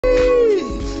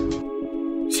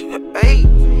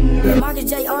Marcus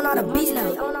J on all the beats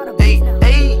now. Hey,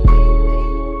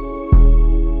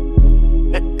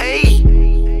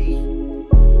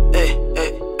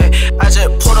 hey. I just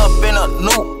put up in a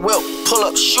new whip, pull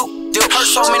up, shoot, dip. Heard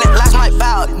so many lies, might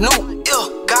buy a new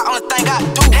ill. God, only thing I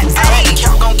do. I ain't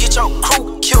count, gon' get your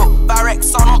crew killed.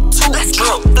 Byrex on them 2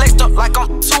 drip. Flexed up like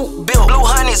I'm 2 bill. Blue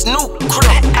Honey's new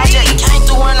crib. I just came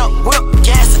through in a whip.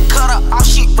 Gas and cut up, all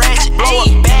sheet ratchet. Blow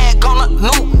a bag on a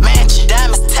new mansion.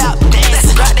 Diamonds tap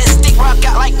dancing. Got that stick rock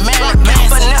out like man.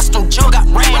 Finesse them jug, got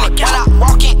ran it. When I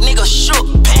walk in, nigga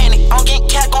shook, panic. I'm getting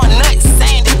cat going nuts,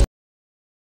 sandy.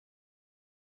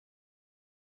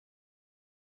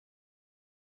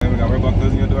 We got robot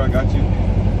closing your door. I got you.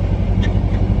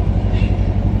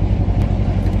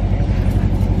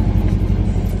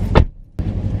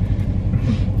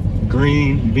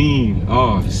 Green bean.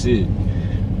 Oh shit.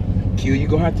 Q, you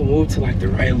gonna have to move to like the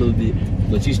right a little bit,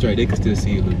 but you straight. They can still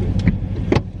see you a little bit.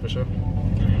 For sure.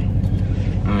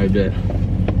 Alright, bet.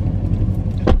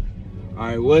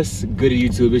 Alright, what's good to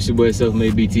YouTube? It's your boy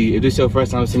selfmadeBT. If this is your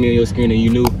first time seeing me on your screen and you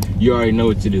new, you already know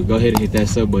what to do. Go ahead and hit that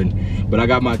sub button. But I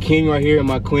got my king right here and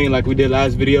my queen like we did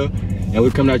last video, and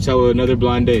we're coming at y'all with another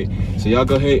blind date. So y'all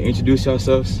go ahead, introduce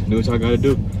yourselves, do what y'all gotta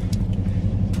do.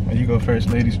 You go first,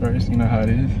 ladies first. You know how it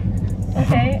is.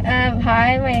 Okay.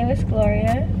 Hi, my name is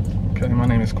Gloria. Okay, my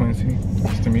name is Quincy.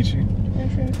 Nice to meet you.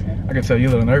 Nice to meet you. I can tell you're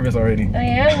a little nervous already. I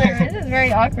am nervous. This is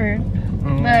very awkward.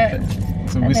 But okay.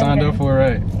 So we signed up for it,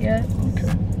 right? Yeah.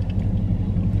 Okay.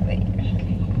 Wait.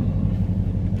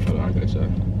 Hold on, I got y'all.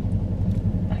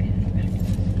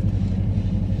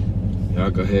 Y'all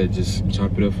go ahead, just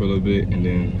chop it up for a little bit, and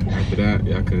then after that,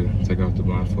 y'all could take off the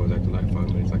blindfolds after like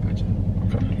 5 minutes. I got you.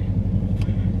 Okay.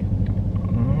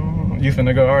 You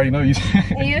finna go? I already know you.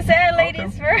 You said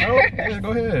ladies first. Oh, yeah,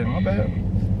 go ahead. My bad.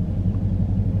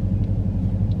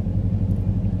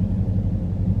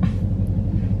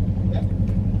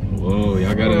 Whoa,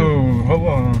 y'all gotta. Oh, hold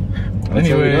on.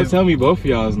 Anyway, don't tell me both of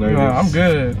y'all's nervous. No, I'm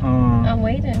good. I'm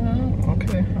waiting.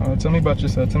 Okay. Tell me about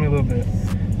yourself. Tell me a little bit.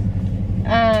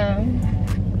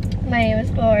 My name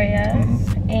is Gloria,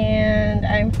 and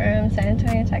I'm from San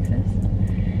Antonio, Texas.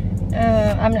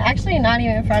 I'm actually not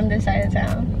even from this side of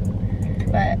town.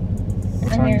 But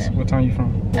what town you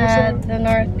from? The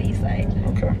northeast side.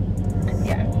 Okay.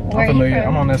 Yeah. I'm familiar.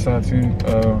 I'm on that side too.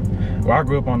 Well, I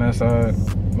grew up on that side,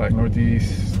 like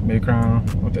northeast, Mid-Crown,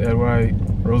 with the Ed White,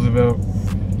 Roosevelt.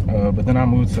 But then I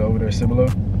moved to over there, Cibolo.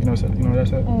 You know that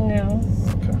side? No.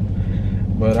 Okay.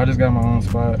 But I just got my own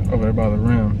spot over there by the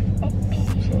rim.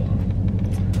 So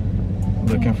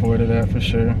looking forward to that for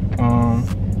sure.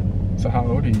 So how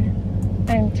old are you?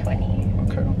 I'm 20.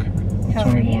 Okay. I'm How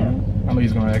 21. are you? I know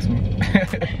he's gonna ask me.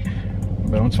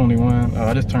 But I'm 21.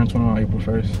 I just turned 21 on April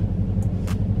 1st.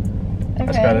 Okay. I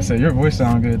just gotta say, your voice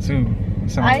sounds good too.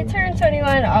 I turned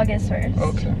 21 August 1st.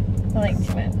 Okay. For like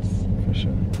 2 months. For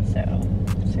sure. So,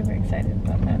 super excited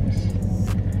about that. Nice.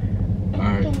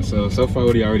 Alright, so far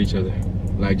what do y'all rate each other?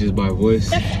 Like just by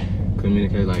voice,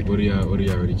 communicate, like what do y'all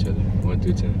rate each other? 1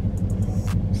 through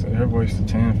 10. So her voice is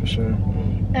 10 for sure.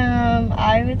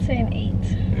 I would say an 8.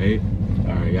 8?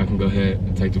 Alright, y'all can go ahead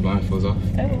and take the blindfolds off.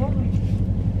 Oh, wow.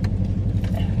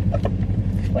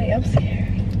 Wait, I'm scared.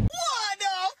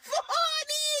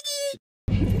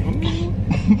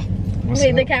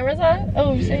 Wait, the camera's on?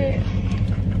 Oh, shit.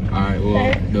 Alright,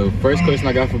 well, the first question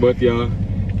I got for both of y'all,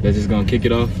 that's just gonna kick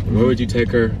it off. Where would you take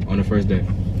her on the first date?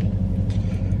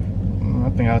 I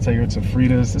think I'll take her to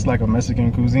Frida's. It's like a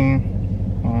Mexican cuisine.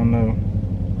 I don't know.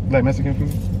 You like Mexican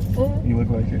food? You look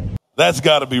like it. That's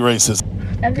gotta be racist.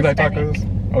 You like tacos?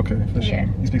 Okay, for sure. Yeah.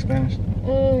 You speak Spanish?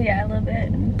 Yeah, a little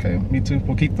bit. Okay, me too,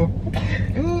 poquito.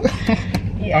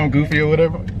 Yeah. I'm goofy or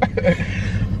whatever.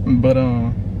 But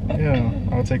yeah,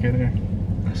 I'll take her there.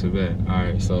 That's a bet.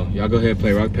 Alright, so y'all go ahead and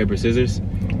play rock, paper, scissors.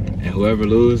 And whoever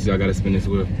loses, y'all gotta spin this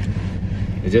wheel.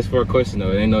 It's just for a question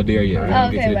though, it ain't no dare yet. We're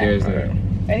gonna get to the dares later.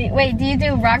 Ready? Wait, do you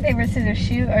do rock, paper, scissors,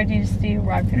 shoot, or do you just do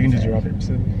rock, paper, You can scissors? just do rock, paper,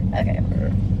 scissors. Okay.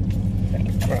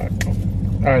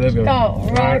 Alright, let's go. Oh,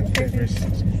 rock, paper,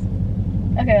 scissors.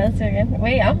 Okay, let's do it again.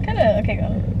 Wait, I'm kinda, okay, go.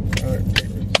 Rock,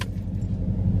 paper,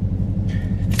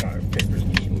 rock, paper,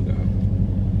 scissors.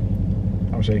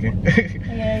 I'm shaking.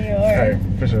 Yeah, you are.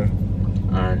 Alright, for sure.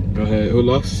 Alright, go ahead. Who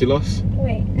lost? She lost?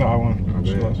 Wait. No, I won. Oh,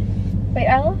 She man. lost. Wait,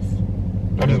 I lost?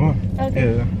 I just won.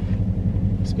 Okay. Yeah.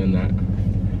 Spin that.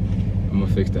 I'm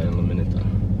gonna fix that in a minute though.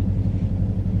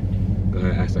 Go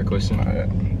ahead, ask that question. Alright.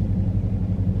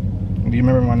 Do you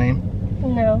remember my name?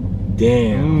 No.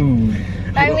 Damn. Ooh.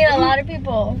 I mean, a lot of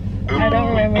people. I don't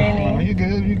remember your Oh, name. you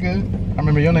good, you good. I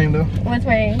remember your name though. What's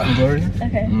my name? Gloria.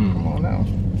 Okay. Come on now.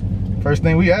 First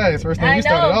thing we asked, first thing I we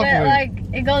started know, off but with. like,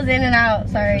 it goes in and out,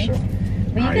 sorry. For sure.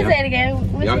 But you can say it again.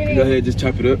 What's Y'all your can name? go ahead, just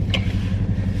chop it up.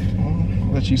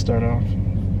 I'll let you start off.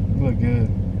 You look good.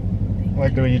 I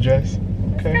like the way you dress.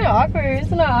 It's kind of awkward. It's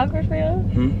not awkward for you.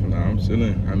 Nah, I'm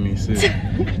chilling. I mean, shit.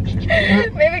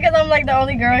 Maybe because I'm like the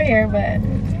only girl here, but.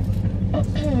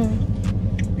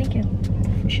 Thank you.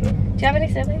 For sure. Do you have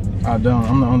any siblings? I don't.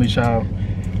 I'm the only child.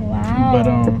 Wow. But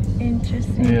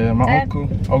interesting. yeah, my uncle.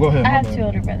 Oh, go ahead. I my have bad. 2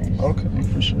 older brothers. Okay,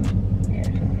 for sure. Yeah.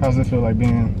 Okay. How's it feel like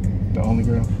being the only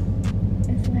girl?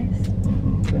 It's nice.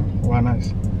 Okay. Why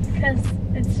nice? Because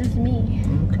it's just me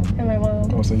Okay. and my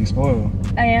mom. Oh, so you spoiled.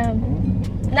 I am.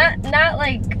 Not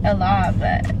like a lot,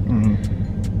 but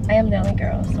I am the only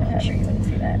girl, so however you want to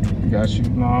see that. Got you.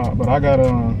 No, but I got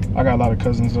a lot of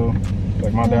cousins though.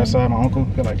 Like my dad's side, my uncle,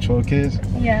 he got like 12 kids.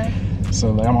 Yeah.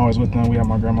 So like I'm always with them. We have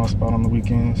my grandma's spot on the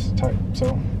weekends type.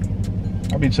 So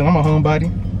I be chilling. I'm a homebody.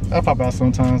 I pop out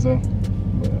sometimes though.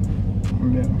 But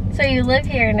yeah. So you live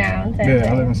here now in San Yeah, I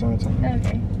Antonio? live in San Antonio.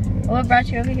 Okay. What brought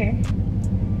you over here?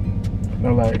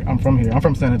 No, like I'm from here. I'm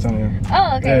from San Antonio.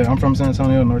 Oh, okay. Yeah, I'm from San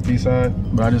Antonio, northeast side.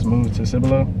 But I just moved to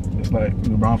Cibolo. It's like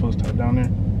New Braunfels type down there.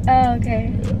 Oh,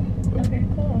 okay. Yeah. But, Okay,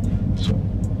 cool. so,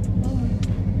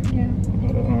 Yeah.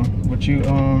 but what you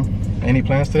any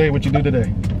plans today? What you do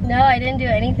today? No, I didn't do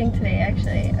anything today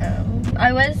actually.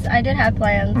 I did have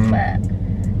plans,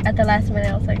 but at the last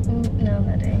minute I was like, no, I'm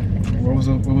not doing anything. What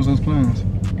was those plans?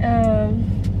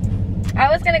 I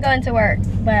was gonna go into work,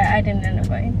 but I didn't end up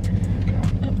going.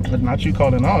 But not you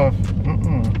calling off.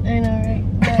 I know, right?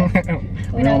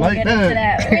 But we don't like get into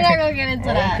that. We're not gonna get into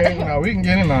that. Okay, no, we can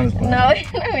get in on this. No,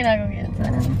 we're not gonna get into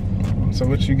that. So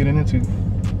what you getting into?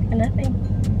 Nothing.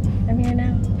 I'm here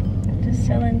now, just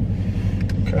chilling.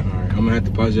 Okay. Alright, I'm gonna have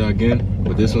to pause y'all again,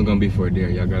 but this one's gonna be for a dare.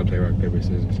 Y'all gotta play rock, paper,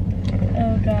 scissors.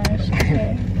 Oh gosh.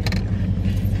 Okay.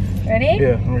 Ready?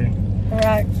 Yeah, I'm ready.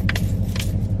 Rock.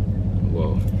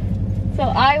 Whoa. So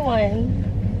I won.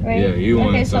 Right? Yeah, you won.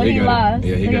 Okay, so he lost.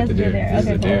 Yeah, he So got has the to do dare. This is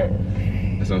Okay, a dare. cool.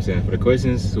 That's what I'm saying. For the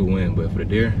questions, who win, but for the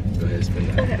dare, go ahead and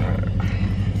spin that. Okay. Alright.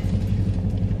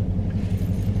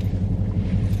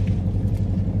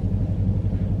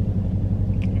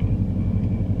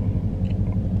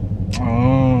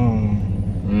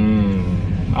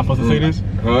 I'm supposed to say this?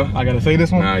 Huh? I gotta say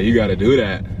this one? Nah, you gotta do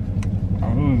that. Oh,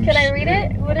 Can I read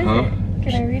it? What is Huh? it?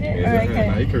 Can I read it? Yeah, Or I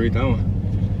nah, you can. can read that one.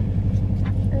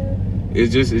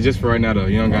 It's just for right now though.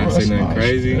 You don't gotta say nothing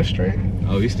crazy. That's straight.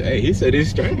 Oh, he said it's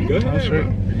straight. Go ahead, That's straight.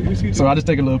 bro. So I just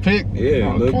take a little pic?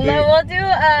 Yeah, a little No, bit. we'll do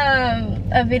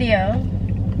a video.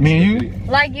 Me and you?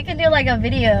 Like you can do like a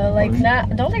video, like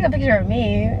don't take a picture of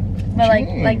me, but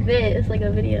like this, like a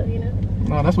video, you know.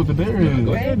 No, that's what the dare is.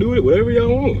 Go ahead, do it, whatever y'all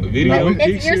want. Video, Nah,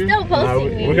 picture. You're still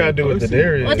posting me. we gotta do what the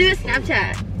dare is. We'll do a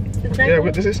Snapchat. Is that Yeah,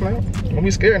 cool? this is Snap. Don't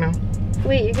be scared now.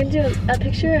 Wait, you can do a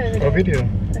picture or A video.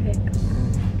 Okay.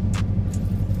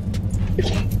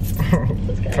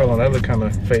 Hold on, that look kind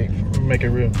of fake. Make it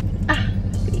real.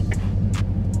 Fake.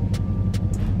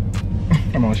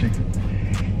 Come on, Sheik.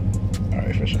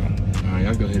 Alright, for sure. Alright,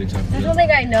 y'all go ahead and chop I it don't up.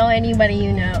 think I know anybody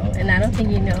you know, and I don't think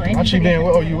you know anybody. Not you being,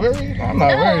 oh, you worried? I'm not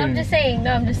No, worried. I'm just saying.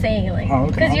 No, I'm just saying, like, Oh,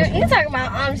 okay. because you talking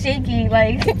about I'm shaky,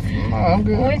 like, No, I'm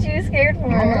good. what you scared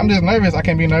for? I'm just nervous. I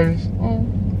can't be nervous.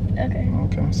 Okay,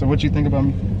 Okay, so what you think about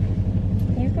me?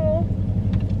 you cool?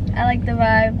 I like the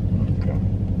vibe. Okay,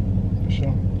 for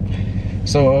sure.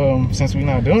 So, since we're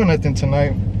not doing nothing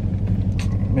tonight,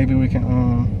 maybe we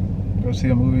can go see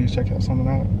a movie, check out something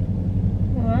out.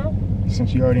 Well,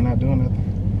 Since you're already not doing nothing.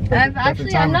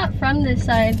 I'm not from this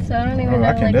side, so I don't even know.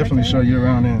 I can like, definitely what's show up. you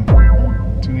around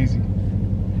then. Too easy.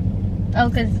 Oh,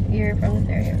 because you're from this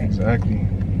area, right? Exactly.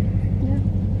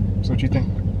 Yeah. So what you think?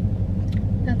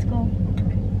 That's cool.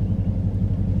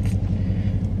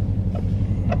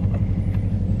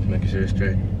 Making sure it's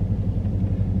straight.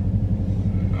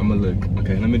 I'ma look.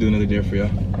 Okay, let me do another dare for y'all.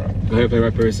 Go ahead, play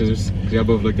rock, paper, scissors. Cause y'all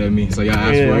both looked at me, so y'all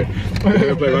asked for it. Go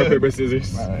ahead, play rock, paper,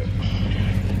 scissors. Alright.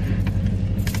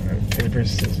 Paper,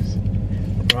 scissors.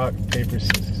 Rock, paper,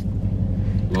 scissors.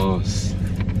 Lost.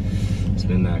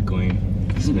 Spin that, queen.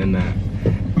 Spin that.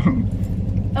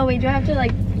 Oh wait, do I have to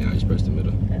like? Yeah, just press the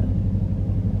middle.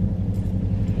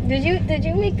 Did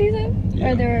you make these up?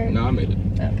 Yeah. Or they were? No, I made it.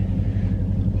 Okay.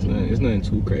 It's nothing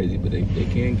too crazy, but they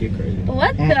can get crazy.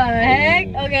 What the heck?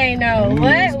 Okay, no.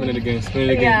 What? Spin it again, spin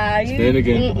it again. Yeah, you. Spin it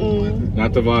again.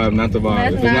 Not the vibe, not the vibe.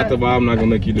 That's If it's not the vibe, I'm not gonna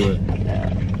make you do it.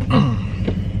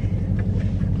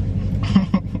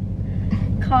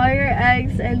 Call your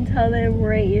ex and tell them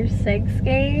rate your sex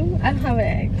game. I don't have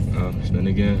an ex. Oh, spin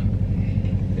again.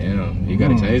 Damn, you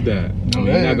gotta change that. I mean,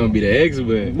 you're not gonna be the ex,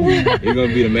 but you're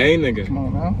gonna be the main nigga. Come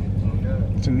on now.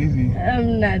 Too easy.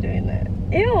 I'm not doing that.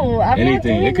 Ew, I'm Anything. not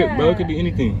doing It could, that. bro. It could be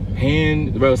anything.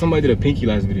 Hand, bro. Somebody did a pinky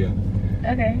last video.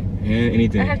 Okay. And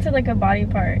anything. I have to look a body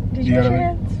part. Did you wash your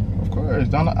hands? Of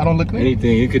course. I don't look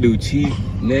anything. You could do cheek,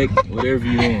 neck, whatever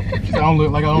you want. I don't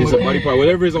look like I don't It's look a body part.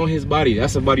 Whatever is on his body,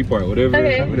 that's a body part. Whatever,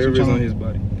 Okay. whatever is on his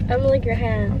body. I'm gonna lick your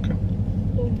hand. Okay.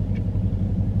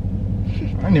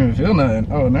 I didn't even feel nothing.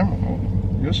 Oh, never mind.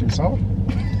 Oh, your shit soft.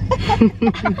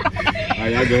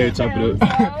 Alright, y'all go ahead and chop it up.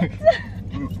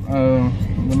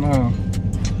 But no.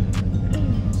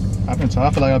 I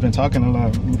feel like I've been talking a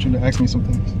lot. I want you to ask me some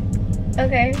things.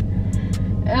 Okay.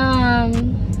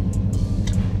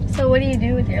 So what do you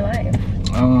do with your life?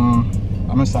 I'm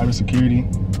in cybersecurity.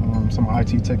 So I'm an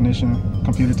IT technician,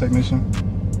 computer technician.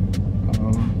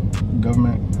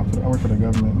 Government. I work for the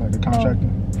government, like a contractor.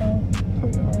 So,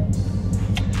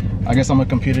 yeah. I guess I'm a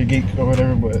computer geek or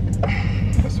whatever, but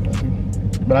that's what I do.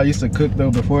 But I used to cook though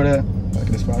before that, like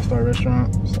this 5-star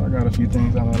restaurant. So I got a few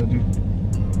things I know how to do.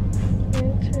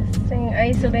 Interesting. Are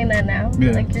you still doing that now?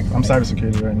 Yeah, like I'm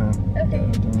cybersecurity right now. Okay.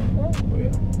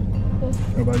 Yeah.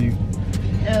 What about you?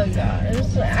 Oh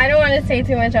gosh, I don't want to say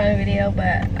too much on the video,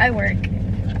 but I work,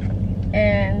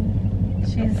 and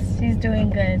she's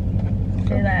doing good.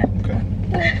 Say that. Okay.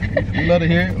 We love to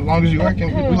hear it. As long as you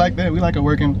working, we like that. We like a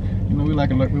working. You know, we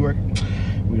like a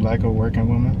working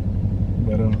woman.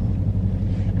 But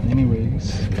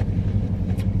anyways,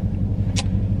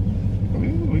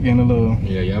 we getting a little.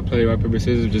 Yeah, y'all play rock paper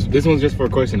scissors. This one's just for a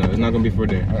question though. It's not gonna be for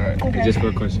there. All right. Okay. It's just for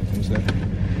a question.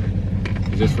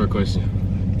 It's just for a question.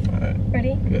 All right.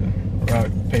 Ready? Yeah.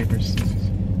 Rock, paper, scissors.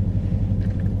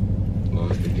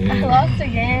 Lost again. I lost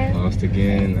again. Lost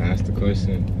again. Asked the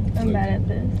question. I'm bad at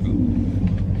this.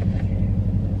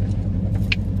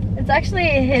 It's actually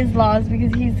his loss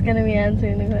because he's gonna be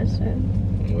answering the question.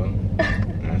 Well,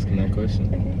 asking that question.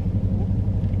 Okay.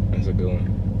 That's a good one.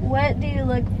 What do you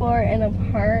look for in a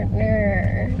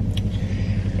partner?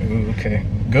 Ooh, okay.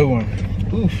 Good one.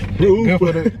 Oof.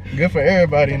 Good for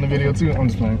everybody in the video too. I'm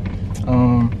just playing.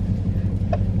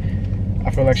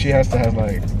 I feel like she has to have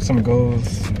like some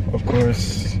goals, of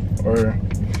course, or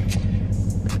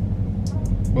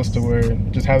what's the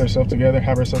word? Just have herself together,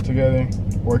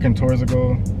 working towards a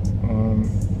goal.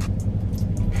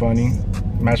 Funny,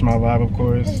 match my vibe, of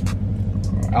course.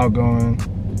 Outgoing,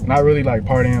 not really like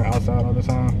partying outside all the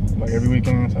time, like every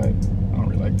weekend. I don't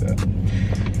really like that.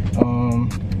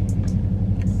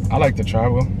 I like to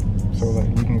travel, so like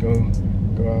we can go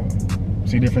out,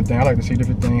 see different things. I like to see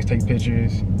different things, take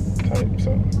pictures, type.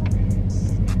 So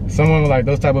someone with like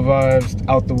those type of vibes,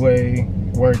 out the way,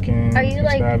 working. Are you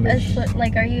established.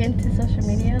 are you into social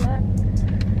media a lot?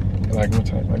 Like what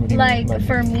type? Like, what do you mean? Like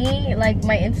for me, like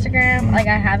my Instagram, like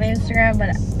I have an Instagram, but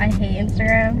I hate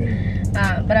Instagram.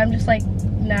 Yeah. But I'm just like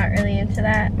not really into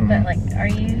that. But like, are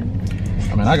you?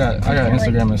 I mean, I got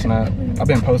Instagram and Snap. I've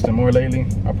been posting more lately.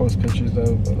 I post pictures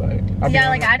though, but like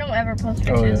I don't ever post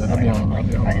pictures. Oh yeah, I be on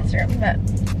Instagram, but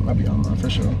I be on for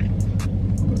sure.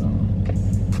 But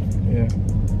yeah.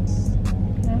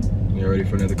 You ready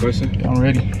for another question? Yeah, I'm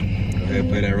ready. Go ahead,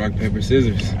 play that rock paper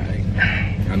scissors.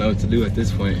 I know what to do at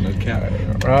this point. No cap.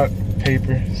 Rock,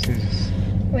 paper, scissors.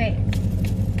 wait.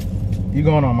 You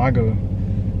going on my go?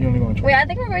 You only going to Wait, I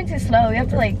think we're going too slow. We have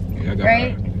to like, Yeah, I got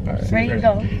right? All right. Ready,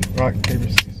 go. Rock, paper,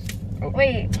 scissors. Oh.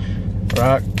 Wait,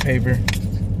 Rock, paper.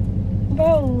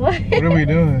 bro. What What are we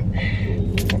doing?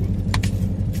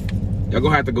 Y'all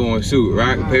gonna have to go on shoot,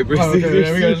 rock, paper, Oh, scissors. okay,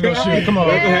 yeah, we gotta just go shoot. Come on.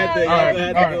 Y'all gonna have to, y'all Alright, gonna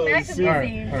have to alright. go on Next shoot. is Alright,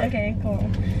 easy. alright. Okay, cool.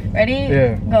 Ready?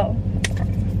 Yeah. Go.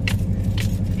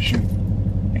 Shoot.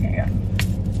 Okay, go.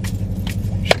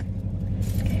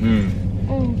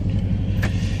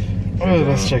 Oh,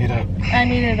 let's check it out. I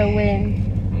needed a win.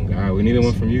 Oh God, we needed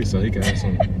one from you so he can have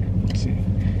some. Let's see.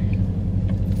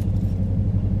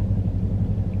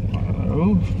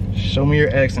 Oh, show me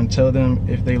your ex and tell them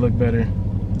if they look better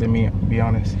than me. Be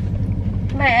honest.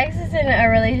 My ex is in a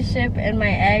relationship and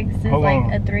my ex is Hold like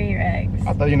on. a 3-year ex.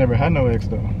 I thought you never had no ex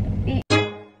though.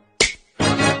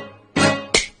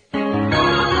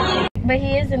 But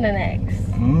he isn't an ex.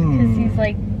 Because he's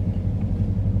like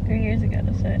 3 years ago,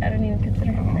 so I don't even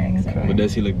consider him an ex. Okay. But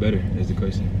does he look better? Is the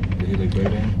question. Does he look better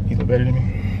than him? He look better than me.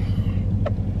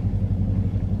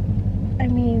 I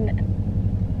mean,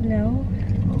 no.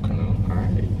 Okay. No.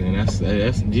 Alright, then that's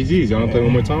GG's. Y'all wanna play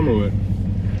one more time or what?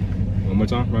 One more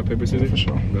time? Rock, paper, scissors? For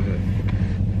sure. Go ahead.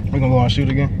 We gonna go on shoot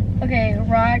again? Okay,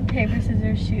 rock, paper,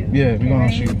 scissors, shoot. Yeah, we gonna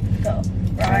ready? shoot. Go.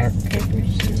 Rock, paper,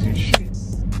 scissors, shoot.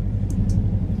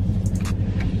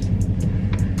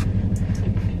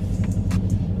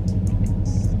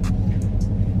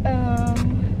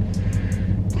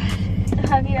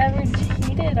 Have you ever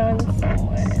cheated on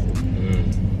someone?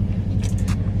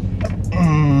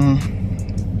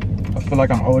 I feel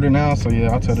like I'm older now, so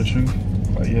yeah, I'll tell the truth.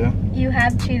 Like, yeah. You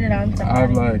have cheated on somebody.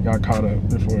 I've like got caught up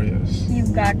before, yes. You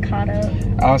got caught up.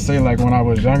 I'll say like when I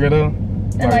was younger though.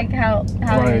 Like how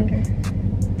like younger?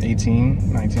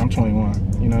 18, 19, I'm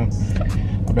 21, you know.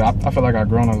 I feel like I've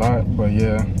grown a lot, but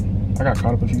yeah, I got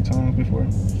caught up a few times before.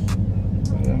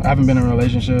 But, yeah, I haven't been in a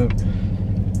relationship.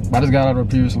 I just got out of a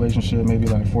previous relationship maybe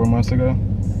like 4 months ago.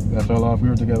 That fell off. We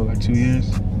were together like 2 years.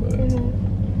 But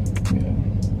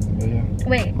yeah.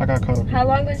 Wait. I got caught up. How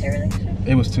long was your relationship?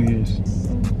 It was 2 years.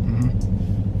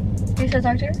 You still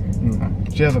talk to her? No,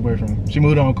 she has a boyfriend. She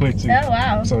moved on quick too. Oh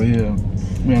wow. So yeah,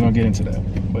 we ain't gonna get into that.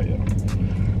 But yeah.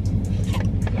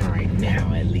 All right,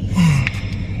 now at least.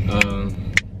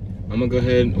 I'm gonna go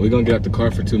ahead. We're gonna get out the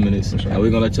car for 2 minutes, sure. and we're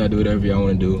gonna let y'all do whatever y'all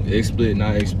want to do. Explicit,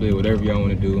 not explicit, whatever y'all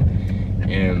want to do.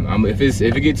 And if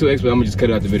it get too explicit, I'm gonna just cut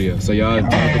out the video. So y'all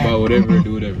talk about whatever,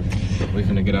 do whatever. We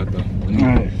finna get out though.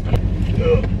 Alright.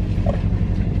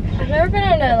 I've never been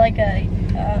on a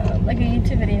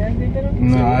YouTube video. Have you been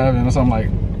on? No, I haven't. That's something like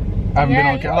I haven't been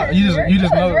on camera. You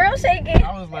just know. Real shaky.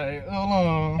 I was like, hold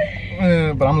on.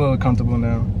 Yeah, but I'm a little comfortable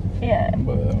now. Yeah.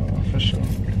 But for sure.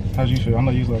 How'd you feel? I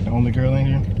know you're like the only girl in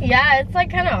here. Yeah, it's like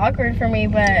kind of awkward for me,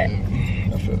 but I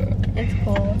feel that. it's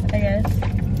cool, I guess.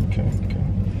 Okay.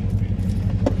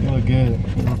 You look good.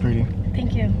 You look pretty.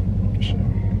 Thank you. For sure.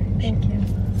 Thank you.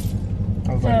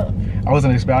 I was like, I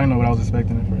wasn't expecting. I didn't know what I was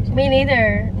expecting at first. Me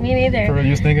neither. For real,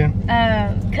 you was thinking?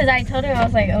 Cause I told him I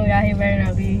was like, oh god, he better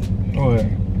not be. What?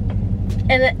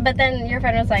 But then your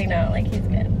friend was like, no, like he's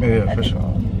good. Yeah, for sure.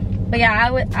 But yeah,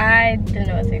 I didn't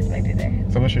know what to expect either.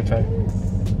 So what's your type?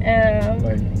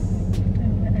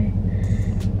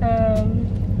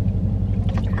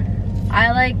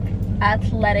 I like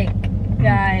athletic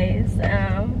guys.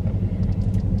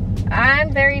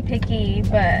 I'm very picky,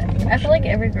 but I feel like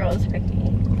every girl is picky,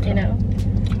 you know?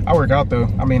 I work out though.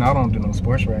 I mean, I don't do no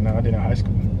sports right now. I did in high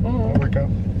school. I work out.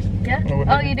 Yeah?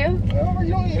 Oh, you do?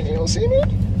 You don't see me?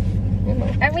 You know.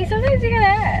 I mean, sometimes you gotta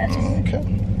ask. Okay.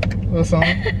 Little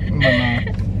something.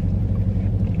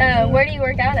 But where do you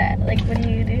work out at? Like, what do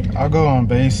you do? I'll go on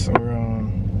base or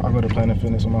I'll go to Planet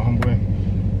Fitness with my homeboy.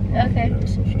 Okay. Yeah,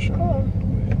 so for sure. Cool.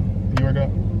 Yeah. You work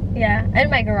out? Yeah, in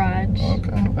my garage.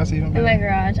 Okay, that's even better. In my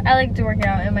garage. I like to work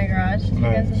out in my garage because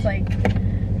Nice. it's like,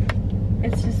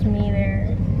 it's just me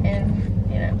there and,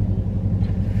 you know,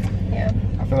 yeah.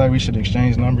 I feel like we should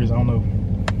exchange numbers. I don't know.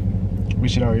 We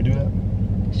should already do that.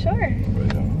 Sure.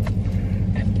 But,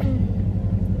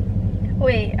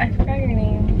 Wait, I forgot your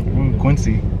name.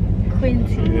 Quincy.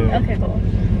 Quincy. Yeah. Okay, cool.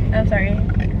 I'm sorry.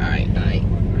 Alright.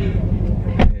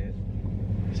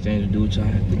 Stand to do what y'all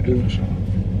have to do. For sure.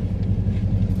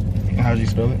 How'd you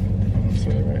spell it? I'm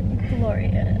spell it right.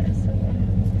 Gloria.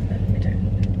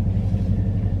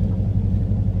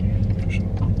 For sure.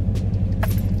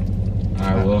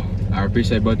 Alright, well, I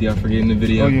appreciate both of y'all for getting the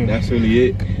video. Oh, yeah. That's really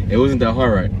it. It wasn't that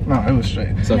hard, right? No, it was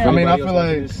straight. So No. for I mean, I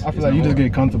anybody feel else like you just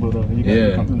get comfortable though. You gotta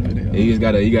get comfortable in the video. You just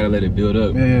gotta let it build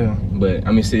up. Yeah. But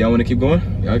I mean, see, y'all wanna keep going?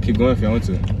 Y'all keep going if y'all want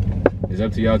to. It's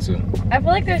up to y'all too. I feel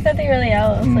like there's nothing really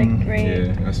else, like, great.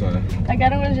 Yeah, that's fine. Like, I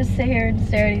don't want to just sit here and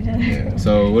stare at each other. Yeah.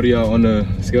 So what do y'all, on the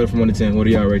scale from 1 to 10, what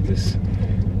do y'all rate this?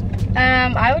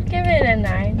 I would give it a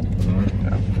 9.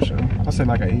 Yeah, for sure. I'll say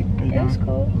like an 8. It was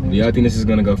cool. Do y'all think this is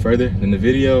gonna go further than the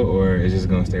video, or is just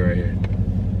gonna stay right here?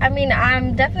 I mean,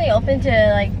 I'm definitely open to,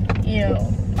 like, you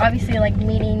know, obviously, like,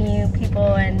 meeting new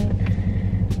people and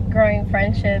growing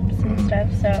friendships and stuff,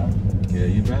 so. Yeah,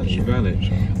 you valid.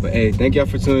 But hey, thank y'all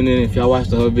for tuning in. If y'all watched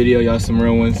the whole video, y'all some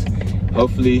real ones.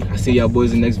 Hopefully, I see y'all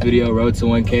boys in the next video. Road to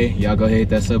 1K. Y'all go ahead and hit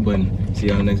that sub button. See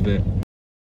y'all next vid.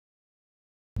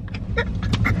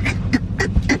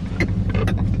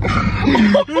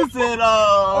 He said,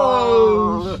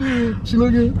 oh shit. She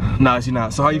looking? Nah, she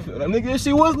not. So how you feel? Nigga, if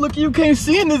she was looking, you can't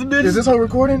see in this bitch. Is this her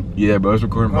recording? Yeah, bro, it's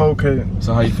recording, bro. Okay.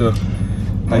 So how you feel?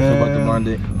 How you feel about the blind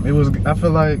date? It was, I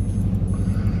feel like,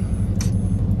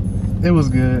 it was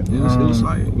good. It was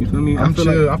like, you feel me? I'm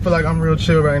chill. I feel like I'm real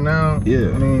chill right now. Yeah.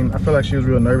 I mean, I feel like she was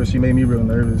real nervous. She made me real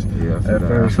nervous. Yeah, I feel at that.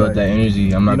 first. I felt like, that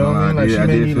energy. I'm not you know gonna what I lie. mean? Like, Yeah, she I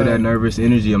made did me, feel that like, nervous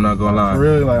energy. I'm not gonna lie.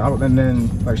 Really, like, and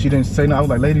then like she didn't say no. I was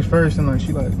like, ladies first, and like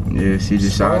she like. Yeah, she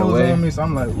just shied froze away. on me, so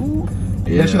I'm like, ooh.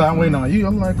 Yeah, Then she like, I'm waiting on you.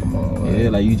 I'm like, come on. Yeah,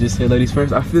 like you just said, ladies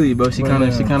first. I feel you, bro. She kind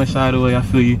of shied away. I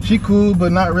feel you. She cool,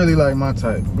 but not really like my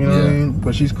type. You know what I mean?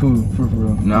 But she's cool, for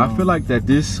real. No, I feel like that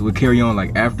this would carry on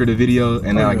like after the video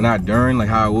and then, like not during, like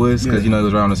how it was, because you know it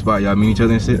was right on the spot. Y'all meet each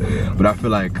other and shit. But I feel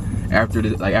like after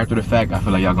the fact, I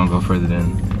feel like y'all gonna go further than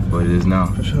what it is now.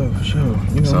 For sure.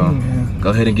 You know So what I mean, man? go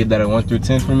ahead and get that at 1 through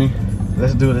 10 for me.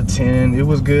 Let's do it at 10. It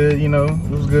was good, you know. It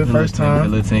was good first time.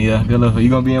 Good little 10, yeah. Good little. You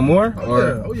gonna be in more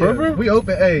or Oh, yeah. further? We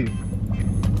open, hey.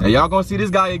 And y'all gonna see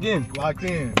this guy again. Locked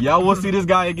in. Y'all will see this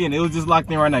guy again. It was just locked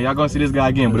in right now. Y'all gonna see this guy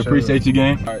again. But appreciate you,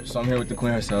 gang. All right, so I'm here with the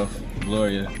queen herself,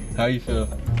 Gloria. How you feel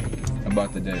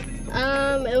about the day?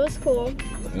 It was cool.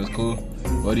 It was cool.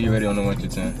 What are you rated on the 1 through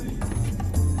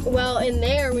 10? Well, in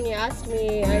there when you asked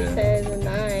me, I said a 9.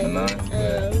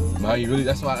 A 9. How you really?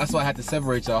 That's why I had to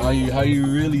separate y'all. How you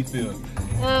really feel?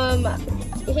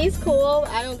 He's cool.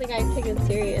 I don't think I take him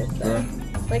serious. So.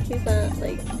 Like he's not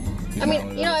like. I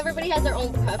mean, you know, everybody has their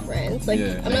own preference. Like,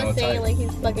 I'm not saying like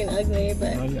he's fucking ugly,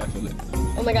 but. Oh yeah, I feel it.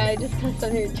 Oh my god, I just cussed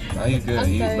on your chest. Nah, you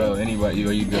good, bro. Anybody,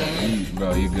 you good,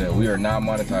 bro. You good. We are not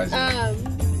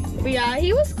monetizing. But yeah,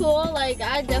 he was cool. Like,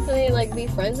 I'd definitely like be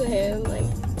friends with him. Like.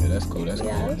 Yeah, that's cool. That's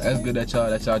cool. That's good that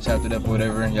y'all chopped it up or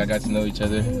whatever. Y'all got to know each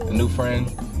other. A new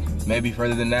friend. Maybe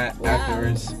further than that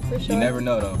afterwards. For sure. You never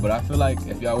know though. But I feel like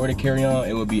if y'all were to carry on,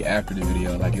 it would be after the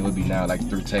video. Like it would be now, like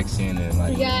through texting and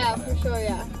like. Yeah, for sure.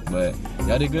 Yeah. But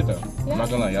y'all did good though. Yeah, I'm not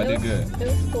gonna lie, y'all did good. It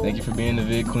was cool. Thank you for being the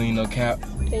vid queen, no cap.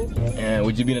 Thank you. And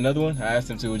would you be in another one? I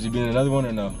asked him to. Would you be in another one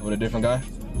or no? With a different guy?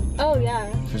 Oh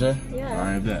yeah. For sure. Yeah. All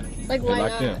right, bet. Like why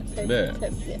locked not? in.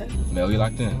 Bet. Yeah. Man, we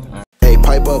locked in. All right. Hey,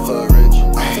 pipe up, her rich.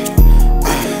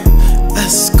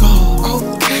 Let's go.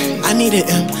 Okay. I need an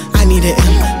M. I need an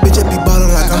M. Bitch, I be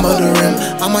ballin' like I'm under rim.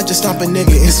 I might just stomp a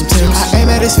nigga in some Timbs. I aim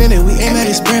at his fender, we aim at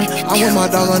his brim. I'm with my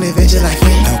dog on adventure like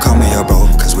him. Don't call me your bro,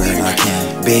 cause we're not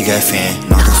kin. Big ass fan,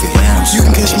 knock off your lambs. You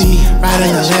can catch me riding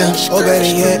the lamb. Or better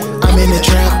yet, I'm in the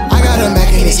trap. I got him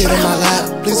back and he sit in my lap.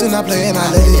 Please do not play and I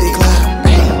let it clap.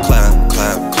 Clap,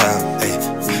 clap, clap, ayy.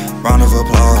 Round of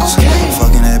applause.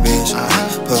 Fucking that bitch.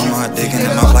 Put my dick in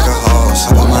the mouth like a horse.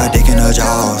 I put my dick in her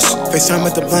jaws. FaceTime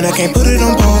at the blunt, I can't put it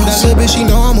on pause. That little bitch, she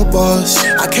know I'm a boss.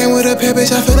 I came with a pair,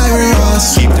 bitch, I feel like Ray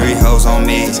Ross. Keep 3 hoes on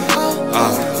me.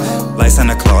 Like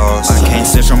Santa Claus. I can't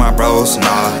sit from my bros,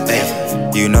 nah,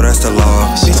 ayy. You know that's the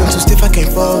law. Bitch, I'm too stiff, I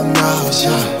can't fold, nah,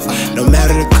 no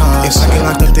matter the cost. If I get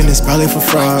locked up, then it's probably for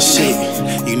fraud. Shit,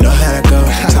 you know how to go.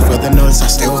 So for the notice, I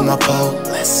stay with my pole.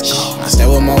 Let's go. I stay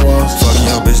with my walls. Fucking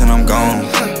your bitch and I'm gone.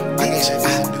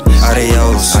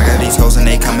 Adios. I got these hoes and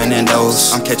they coming in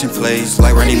those. I'm catching plays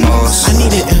like Randy Moss. I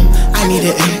need an M, I need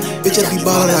an M. Bitch, I be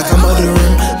ballin' like I'm under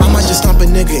rim. I might just stomp a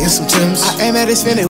nigga in some Timbs. I aim at his fender.